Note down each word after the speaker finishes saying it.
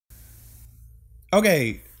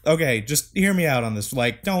Okay, just hear me out on this.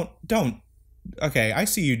 Like, don't. Okay, I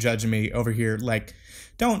see you judging me over here. Like,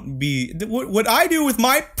 don't be. What I do with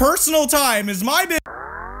my personal time is my business.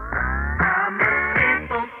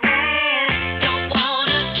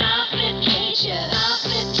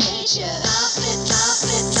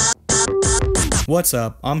 What's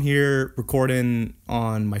up? I'm here recording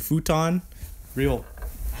on my futon. Real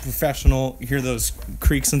professional. You hear those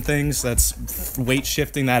creaks and things? That's weight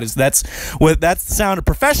shifting. That's the sound of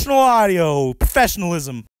professional audio.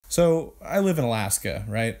 Professionalism. So I live in Alaska,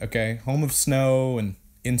 right? Okay, home of snow and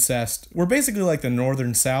incest. We're basically like the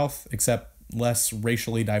northern South, except less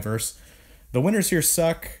racially diverse. The winters here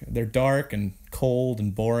suck. They're dark and cold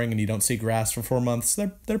and boring, and you don't see grass for 4 months.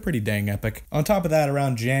 They're pretty dang epic. On top of that,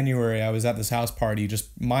 around January, I was at this house party, just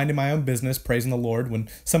minding my own business, praising the Lord, when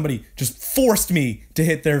somebody just forced me to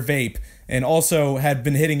hit their vape, and also had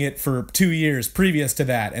been hitting it for 2 years previous to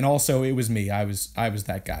that. And also, it was me. I was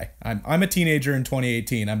that guy. I'm a teenager in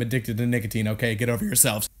 2018. I'm addicted to nicotine. Okay, get over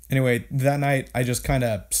yourselves. Anyway, that night, I just kind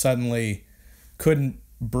of suddenly couldn't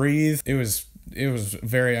breathe. It was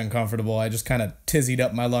very uncomfortable. I just kind of tizzied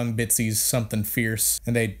up my lung bitsies, something fierce.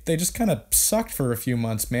 And they just kind of sucked for a few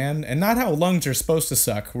months, man. And not how lungs are supposed to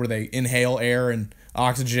suck, where they inhale air and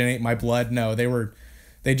oxygenate my blood. No,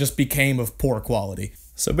 they just became of poor quality.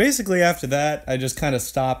 So basically after that, I just kind of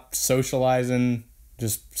stopped socializing,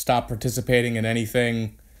 just stopped participating in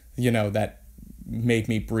anything, that made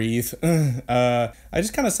me breathe. I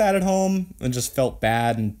just kind of sat at home and just felt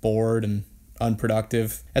bad and bored and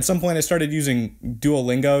unproductive. At some point I started using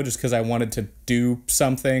Duolingo just because I wanted to do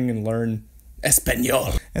something and learn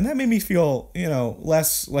Espanol. And that made me feel,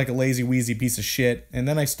 less like a lazy wheezy piece of shit. And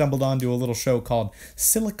then I stumbled onto a little show called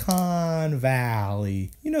Silicon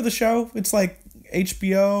Valley. You know the show? It's like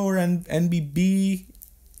HBO or NBB,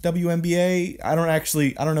 WNBA. I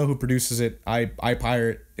don't know who produces it. I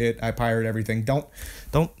pirate it. I pirate everything. Don't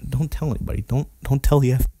tell anybody. Don't tell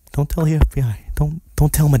the FBI.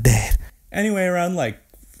 Don't tell my dad. Anyway, around like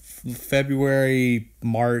February,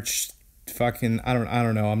 March, I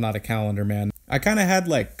don't know. I'm not a calendar man. I kind of had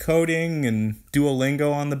like coding and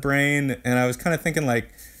Duolingo on the brain, and I was kind of thinking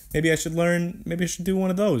like, maybe I should do one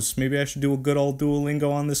of those. Maybe I should do a good old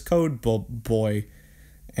Duolingo on this code boy.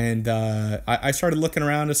 And I started looking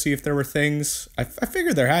around to see if there were things. I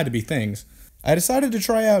figured there had to be things. I decided to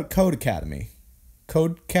try out Code Academy.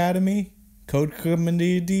 Code and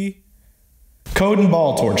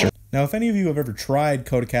ball torture. Now, if any of you have ever tried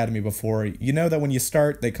Code Academy before, you know that when you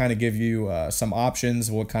start, they kind of give you some options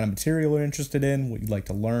of what kind of material you're interested in, what you'd like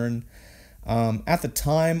to learn. At the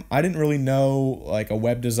time, I didn't really know like a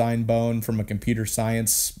web design bone from a computer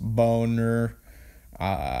science boner.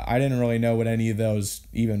 I didn't really know what any of those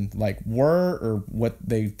even like were, or what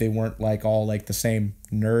they weren't like all like the same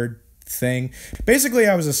nerd thing. Basically,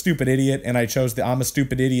 I was a stupid idiot, and I chose the I'm a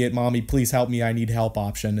stupid idiot, mommy, please help me, I need help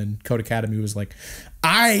option. And Code Academy was like,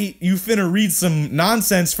 you finna read some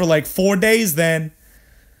nonsense for like 4 days then.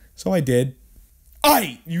 So I did.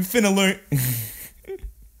 You finna learn.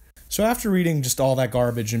 So after reading just all that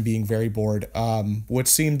garbage and being very bored, what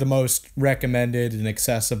seemed the most recommended and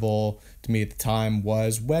accessible to me at the time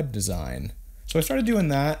was web design. So I started doing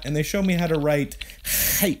that, and they showed me how to write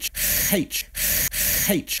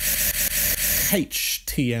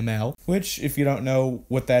HTML, which, if you don't know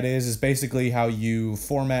what that is basically how you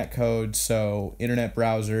format code so internet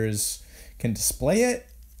browsers can display it.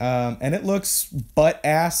 And it looks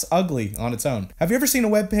butt-ass ugly on its own. Have you ever seen a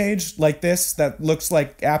web page like this that looks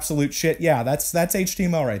like absolute shit? Yeah, that's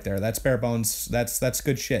HTML right there. That's bare bones. That's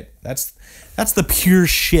good shit. That's the pure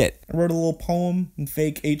shit. I wrote a little poem in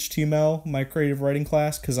fake HTML in my creative writing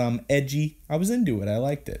class because I'm edgy. I was into it. I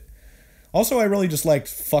liked it. Also, I really just liked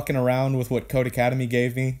fucking around with what Code Academy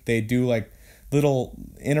gave me. They do like little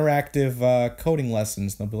interactive coding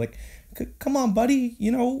lessons. They'll be like, come on, buddy,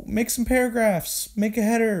 make some paragraphs, make a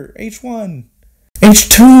header, H1,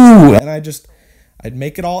 H2. And I'd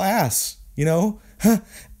make it all ass,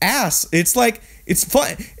 ass. It's like, it's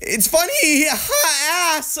funny,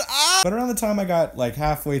 ass. But around the time I got like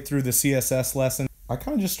halfway through the CSS lesson, I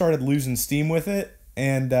kind of just started losing steam with it.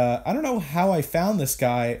 And I don't know how I found this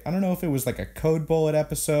guy. I don't know if it was like a Code Bullet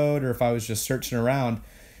episode or if I was just searching around,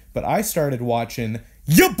 but I started watching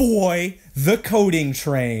ya boy, The Coding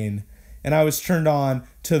Train. And I was turned on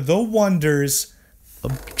to the wonders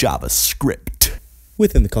of JavaScript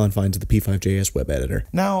within the confines of the P5JS web editor.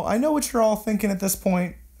 Now, I know what you're all thinking at this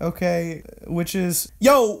point, okay? Which is,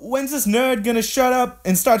 yo, when's this nerd gonna shut up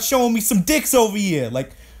and start showing me some dicks over here?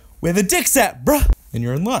 Like, where the dicks at, bruh? And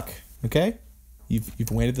you're in luck, okay?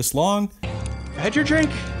 You've waited this long. Had your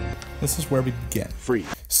drink? This is where we begin. Free.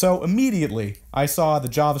 So immediately, I saw the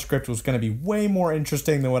JavaScript was going to be way more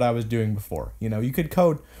interesting than what I was doing before. You know, you could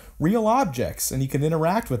code real objects and you can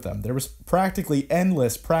interact with them. There was practically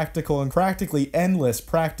endless practical and creative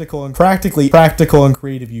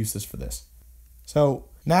uses for this. So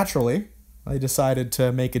naturally, I decided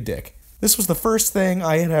to make a dick. This was the first thing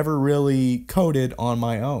I had ever really coded on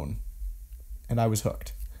my own, and I was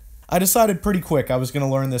hooked. I decided pretty quick I was going to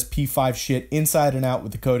learn this P5 shit inside and out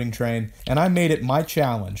with the coding train, and I made it my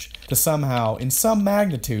challenge to somehow, in some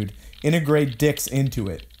magnitude, integrate dicks into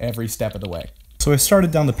it every step of the way. So I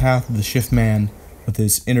started down the path of the Shift Man with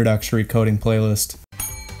his introductory coding playlist.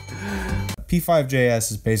 P5.js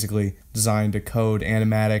is basically designed to code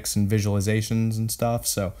animatics and visualizations and stuff,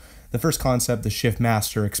 so the first concept the Shift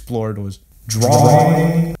Master explored was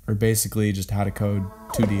drawing, or basically just how to code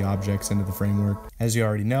 2D objects into the framework. As you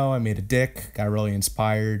already know, I made a dick, got really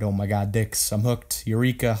inspired, oh my god, dicks, I'm hooked,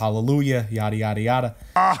 eureka, hallelujah, yada yada yada.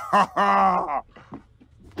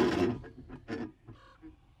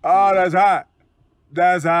 Oh, that's hot.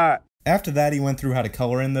 That's hot. After that, he went through how to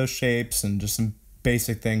color in those shapes and just some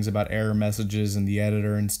basic things about error messages in the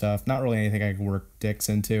editor and stuff. Not really anything I could work dicks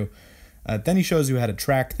into. Then he shows you how to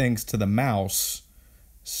track things to the mouse.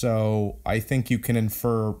 So I think you can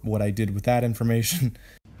infer what I did with that information.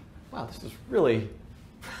 Wow, this is really,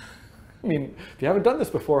 I mean, if you haven't done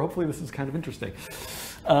this before, hopefully this is kind of interesting.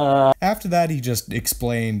 After that, he just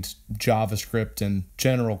explained JavaScript and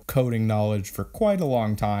general coding knowledge for quite a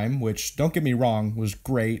long time, which, don't get me wrong, was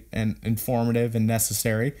great and informative and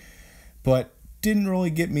necessary, but didn't really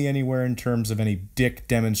get me anywhere in terms of any dick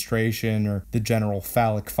demonstration or the general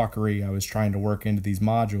phallic fuckery I was trying to work into these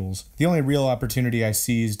modules. The only real opportunity I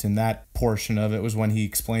seized in that portion of it was when he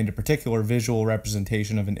explained a particular visual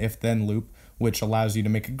representation of an if-then loop, which allows you to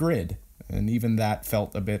make a grid. And even that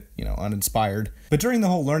felt a bit, uninspired. But during the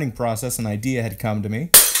whole learning process, an idea had come to me,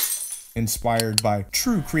 inspired by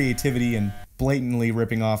true creativity and blatantly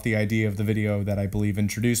ripping off the idea of the video that I believe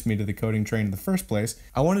introduced me to the coding train in the first place.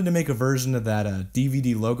 I wanted to make a version of that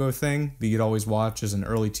DVD logo thing that you'd always watch as an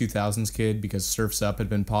early 2000s kid because Surf's Up had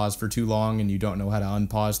been paused for too long and you don't know how to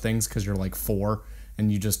unpause things because you're like 4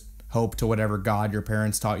 and you just hope to whatever god your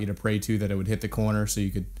parents taught you to pray to that it would hit the corner so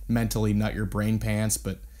you could mentally nut your brain pants.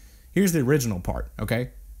 But here's the original part,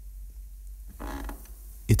 okay?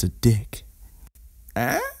 It's a dick.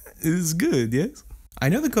 It's good, yes? I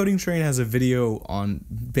know the coding train has a video on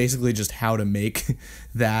basically just how to make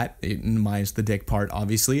that, minus the dick part,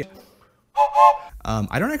 obviously.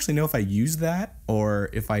 I don't actually know if I used that or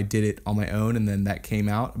if I did it on my own and then that came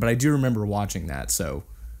out, but I do remember watching that, so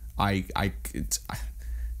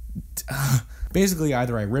basically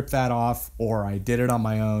either I ripped that off or I did it on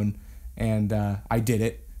my own, and I did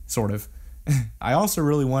it, sort of. I also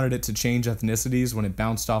really wanted it to change ethnicities when it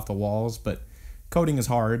bounced off the walls, but coding is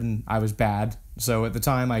hard and I was bad, so at the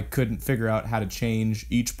time I couldn't figure out how to change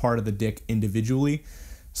each part of the dick individually,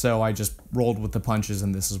 so I just rolled with the punches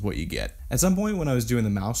and this is what you get. At some point when I was doing the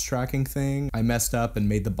mouse tracking thing, I messed up and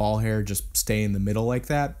made the ball hair just stay in the middle like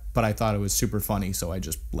that, but I thought it was super funny, so I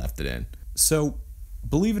just left it in. So,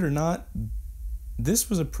 believe it or not, this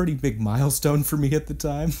was a pretty big milestone for me at the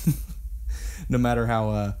time, no matter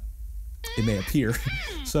how it may appear.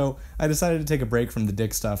 So I decided to take a break from the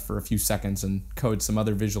dick stuff for a few seconds and code some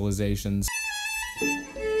other visualizations.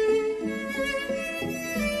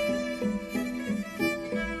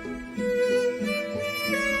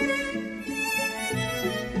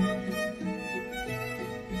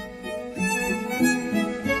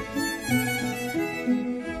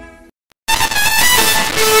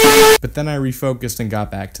 But then I refocused and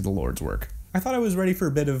got back to the Lord's work. I thought I was ready for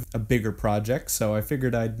a bit of a bigger project, so I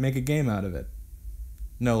figured I'd make a game out of it.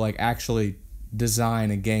 No, like actually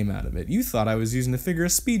design a game out of it. You thought I was using a figure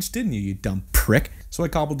of speech, didn't you, you dumb prick? So I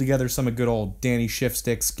cobbled together some of good old Danny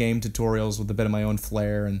Shiftstick's game tutorials with a bit of my own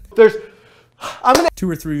flair, and 2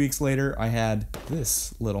 or 3 weeks later, I had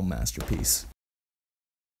this little masterpiece.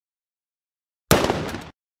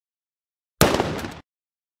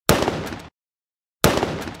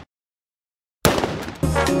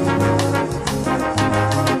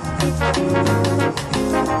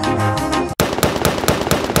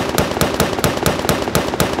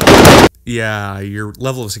 Yeah, your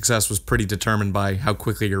level of success was pretty determined by how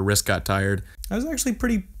quickly your wrist got tired. I was actually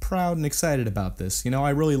pretty proud and excited about this. I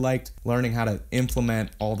really liked learning how to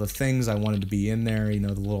implement all the things I wanted to be in there. The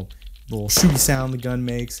little shooty sound the gun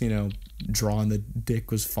makes, drawing the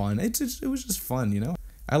dick was fun. It was just fun,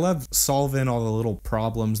 I love solving all the little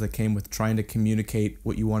problems that came with trying to communicate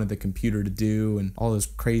what you wanted the computer to do and all those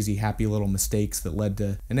crazy happy little mistakes that led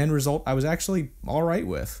to an end result I was actually all right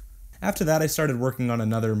with. After that, I started working on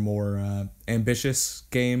another more ambitious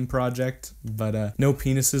game project, but no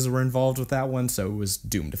penises were involved with that one, so it was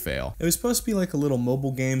doomed to fail. It was supposed to be like a little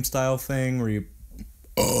mobile game style thing where you...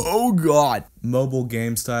 Oh god! Mobile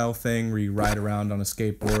game style thing where you ride around on a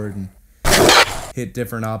skateboard and hit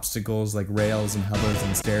different obstacles like rails and hovers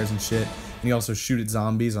and stairs and shit. And you also shoot at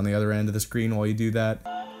zombies on the other end of the screen while you do that.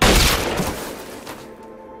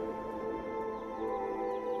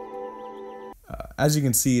 As you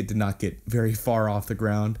can see, it did not get very far off the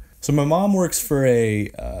ground. So my mom works for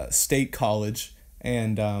a state college,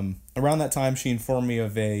 and around that time she informed me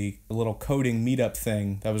of a little coding meetup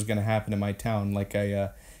thing that was going to happen in my town, like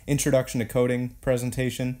a introduction to coding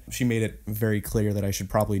presentation. She made it very clear that I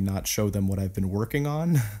should probably not show them what I've been working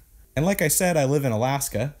on. And like I said, I live in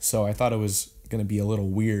Alaska, so I thought it was going to be a little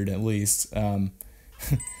weird at least.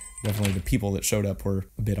 Definitely the people that showed up were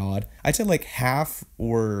a bit odd. I'd say like half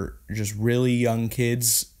were just really young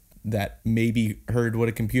kids that maybe heard what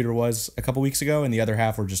a computer was a couple weeks ago, and the other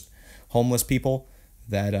half were just homeless people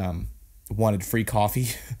that wanted free coffee.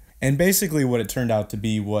 And basically what it turned out to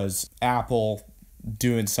be was Apple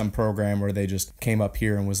doing some program where they just came up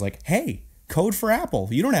here and was like, hey, code for Apple.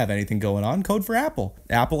 You don't have anything going on. Code for Apple.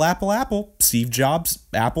 Apple, Apple, Apple. Steve Jobs,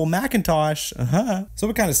 Apple Macintosh. So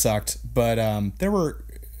it kind of sucked, but there were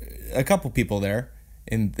a couple people there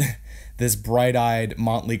in this bright-eyed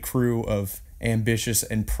motley crew of ambitious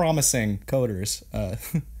and promising coders.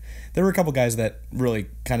 There were a couple guys that really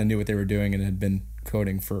kind of knew what they were doing and had been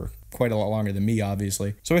coding for quite a lot longer than me,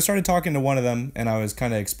 obviously. So I started talking to one of them, and I was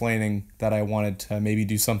kind of explaining that I wanted to maybe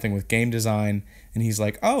do something with game design, and he's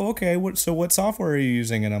like, oh, okay, so what software are you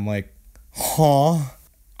using? And I'm like,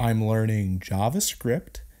 I'm learning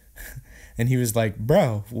JavaScript. And he was like,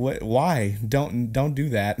 bro, why? Don't do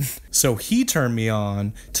that. So he turned me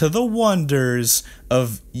on to the wonders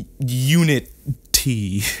of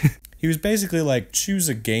Unity. He was basically like, choose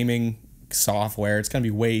a gaming software. It's going to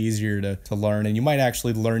be way easier to learn, and you might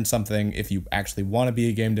actually learn something if you actually want to be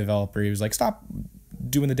a game developer. He was like, stop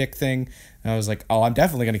doing the dick thing. And I was like, oh, I'm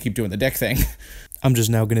definitely going to keep doing the dick thing. I'm just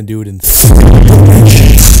now going to do it in 3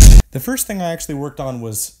 dimensions. The first thing I actually worked on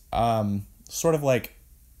was sort of like,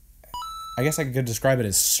 I guess I could describe it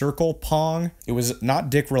as circle pong. It was not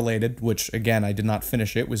dick related, which again, I did not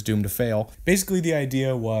finish it, was doomed to fail. Basically the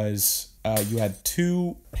idea was you had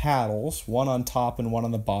 2 paddles, one on top and one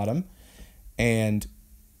on the bottom, and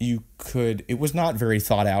you could, it was not very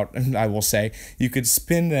thought out, I will say, you could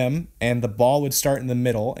spin them and the ball would start in the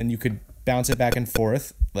middle and you could bounce it back and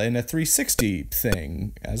forth in a 360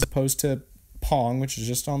 thing, as opposed to Pong, which is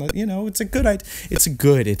just on the, you know, it's great.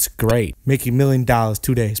 Make $1 million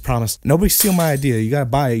 2 days, promise. Nobody steal my idea. You gotta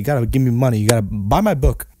buy it. You gotta give me money. You gotta buy my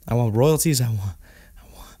book. I want royalties. I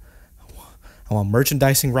want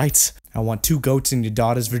merchandising rights. I want 2 goats in your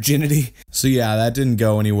daughter's virginity. So yeah, that didn't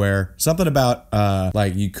go anywhere. Something about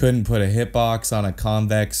like you couldn't put a hitbox on a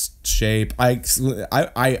convex shape. I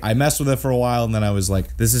messed with it for a while, and then I was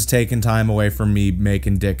like, this is taking time away from me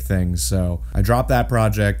making dick things. So I dropped that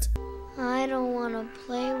project. I don't want to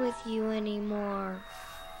play with you anymore.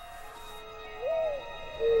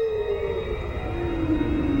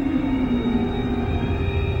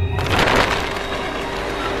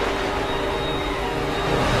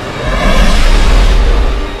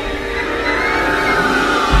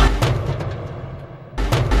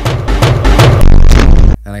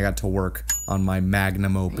 And I got to work on my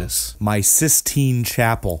magnum opus, my Sistine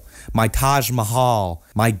Chapel, my Taj Mahal,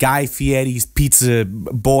 my Guy Fieri's Pizza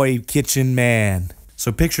Boy Kitchen Man.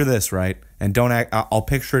 So picture this, right? And don't act, I'll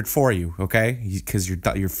picture it for you, okay? Because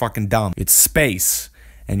you're fucking dumb. It's space,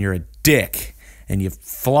 and you're a dick, and you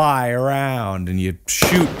fly around, and you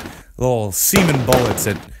shoot little semen bullets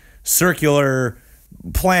at circular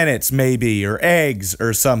planets maybe, or eggs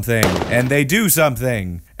or something, and they do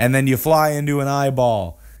something, and then you fly into an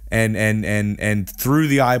eyeball, and through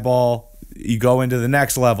the eyeball you go into the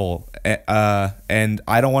next level, and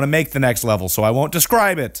I don't want to make the next level, so I won't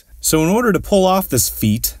describe it. So in order to pull off this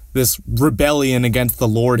feat, this rebellion against the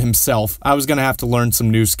Lord himself, I was gonna have to learn some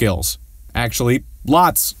new skills. Actually,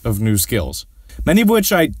 lots of new skills. Many of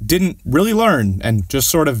which I didn't really learn, and just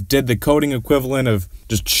sort of did the coding equivalent of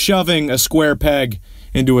just shoving a square peg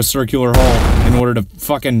into a circular hole in order to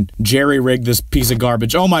fucking jerry-rig this piece of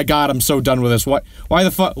garbage. Oh my god, I'm so done with this. Why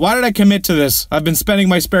the fuck? Why did I commit to this? I've been spending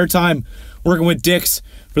my spare time working with dicks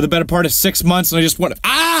for the better part of 6 months, and I just want to...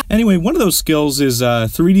 Anyway, one of those skills is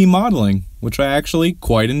 3D modeling, which I actually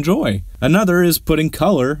quite enjoy. Another is putting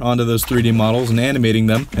color onto those 3D models and animating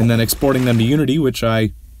them, and then exporting them to Unity, which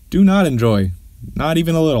I do not enjoy. Not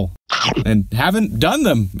even a little. and haven't done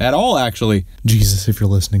them at all, actually. Jesus, if you're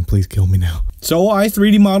listening, please kill me now. So I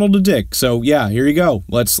 3D modeled a dick. So yeah, here you go.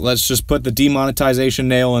 Let's just put the demonetization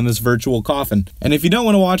nail in this virtual coffin. And if you don't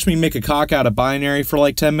want to watch me make a cock out of binary for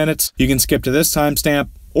like 10 minutes, you can skip to this timestamp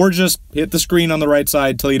or just hit the screen on the right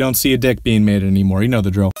side till you don't see a dick being made anymore. You know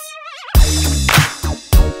the drill.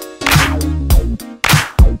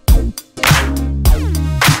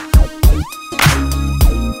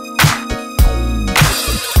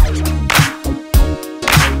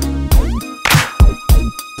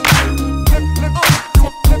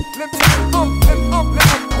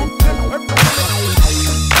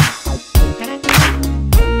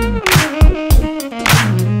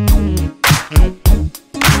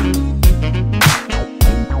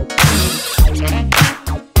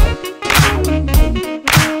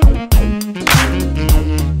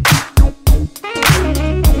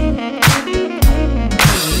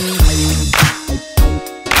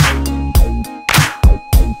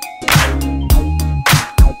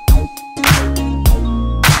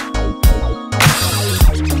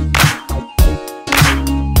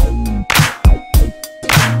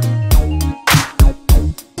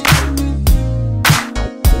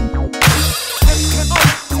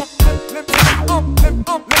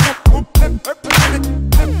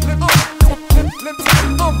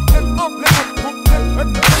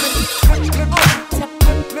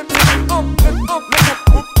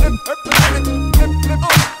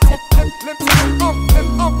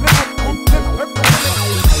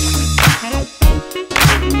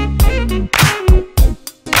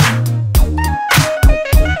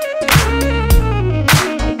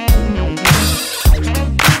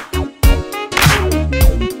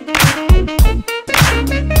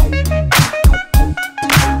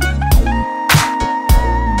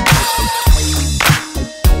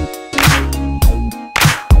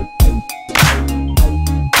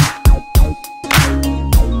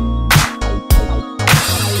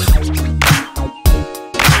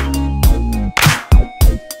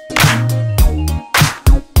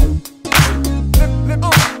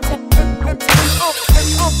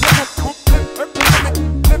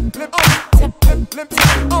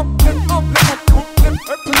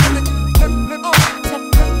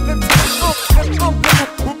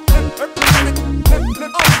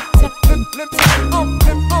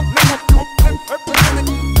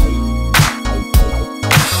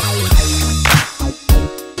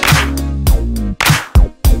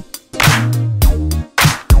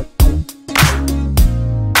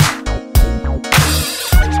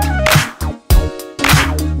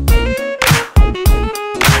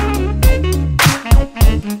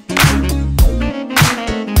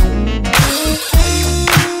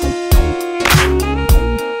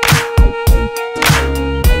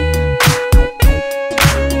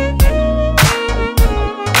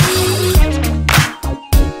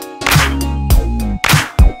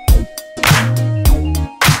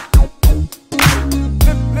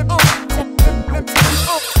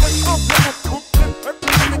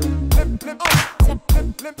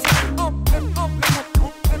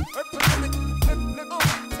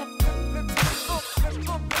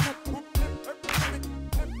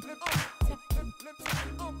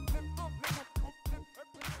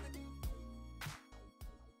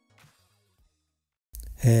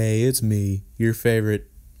 Hey, it's me, your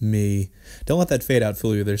favorite me. Don't let that fade out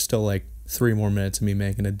fool you. There's still like 3 more minutes of me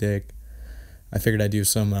making a dick. I figured I'd do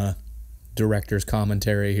some director's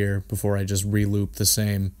commentary here before I just re-loop the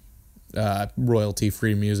same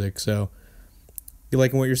royalty-free music. So, you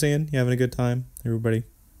liking what you're seeing? You having a good time? Everybody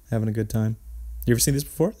having a good time? You ever seen this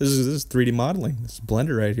before? This is 3D modeling. This is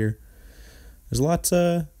Blender right here. There's lots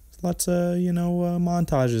of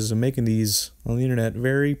montages of making these on the internet.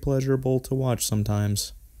 Very pleasurable to watch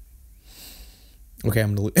sometimes. Okay,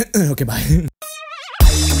 I'm gonna okay, bye.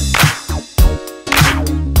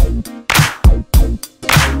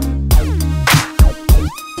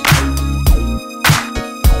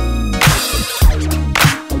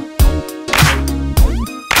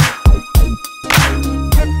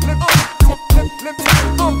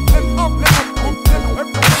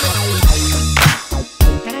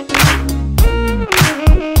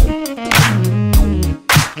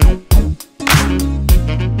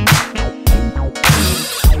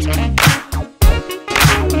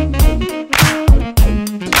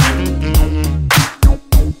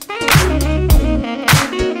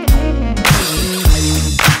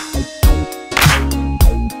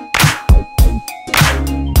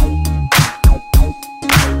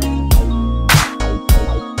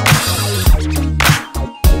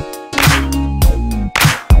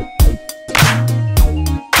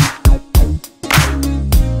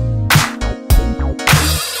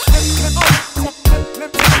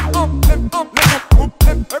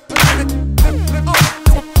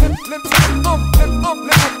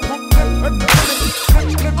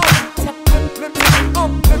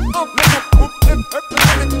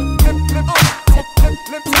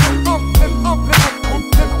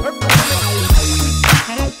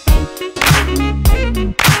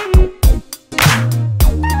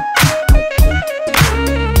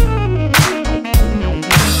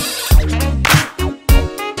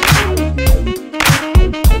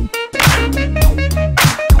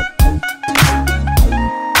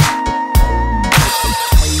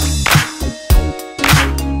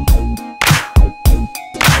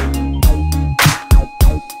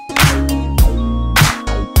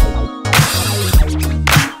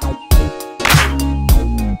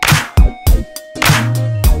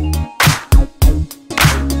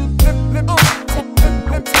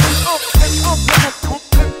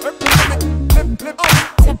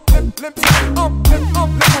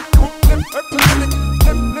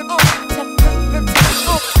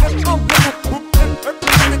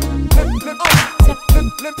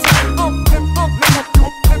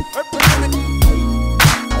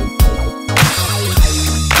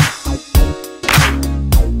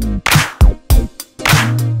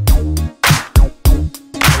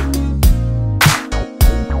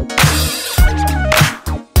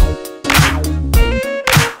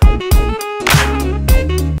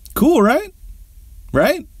 Cool, right?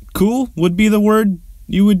 Right? Cool would be the word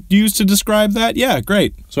you would use to describe that? Yeah,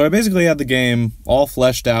 great. So I basically had the game all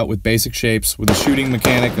fleshed out with basic shapes, with a shooting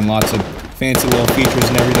mechanic and lots of fancy little features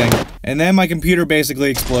and everything. And then my computer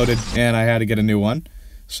basically exploded and I had to get a new one.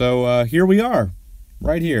 So here we are,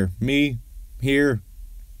 right here. Me, here,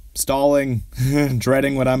 stalling,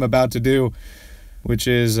 dreading what I'm about to do, which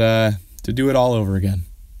is to do it all over again.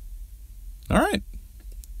 All right.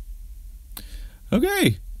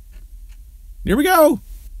 Okay. Here we go.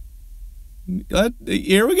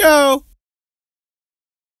 Here we go.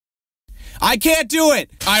 I can't do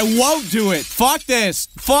it. I won't do it. Fuck this.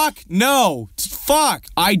 Fuck no. Fuck.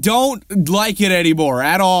 I don't like it anymore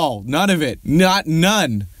at all. None of it.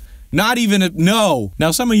 None. Not even a no.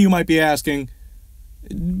 Now some of you might be asking,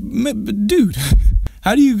 dude,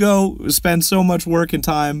 how do you go spend so much work and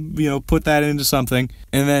time, put that into something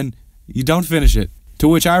and then you don't finish it? To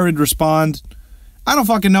which I would respond, I don't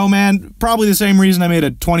fucking know, man. Probably the same reason I made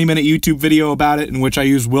a 20-minute YouTube video about it in which I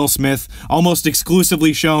used Will Smith, almost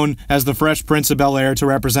exclusively shown as the Fresh Prince of Bel-Air to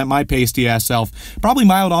represent my pasty-ass self. Probably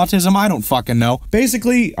mild autism, I don't fucking know.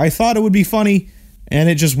 Basically, I thought it would be funny, and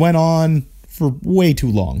it just went on for way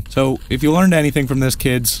too long. So, if you learned anything from this,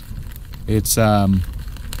 kids, it's, follow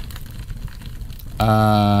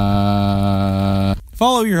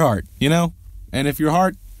your heart, And if your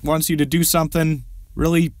heart wants you to do something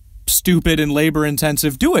really stupid and labor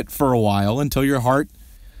intensive, do it for a while until your heart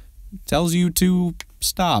tells you to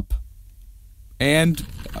stop. And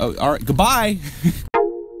all right, goodbye.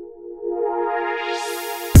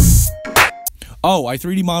 Oh, I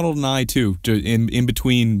 3D modeled an eye too, in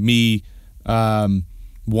between me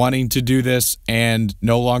wanting to do this and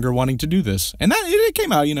no longer wanting to do this, and that it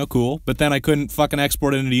came out cool. But then I couldn't fucking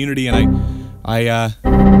export it into Unity, and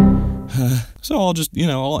so I'll just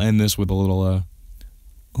I'll end this with a little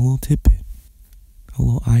tidbit. A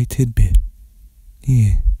little eye tidbit.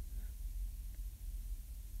 Yeah.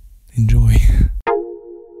 Enjoy.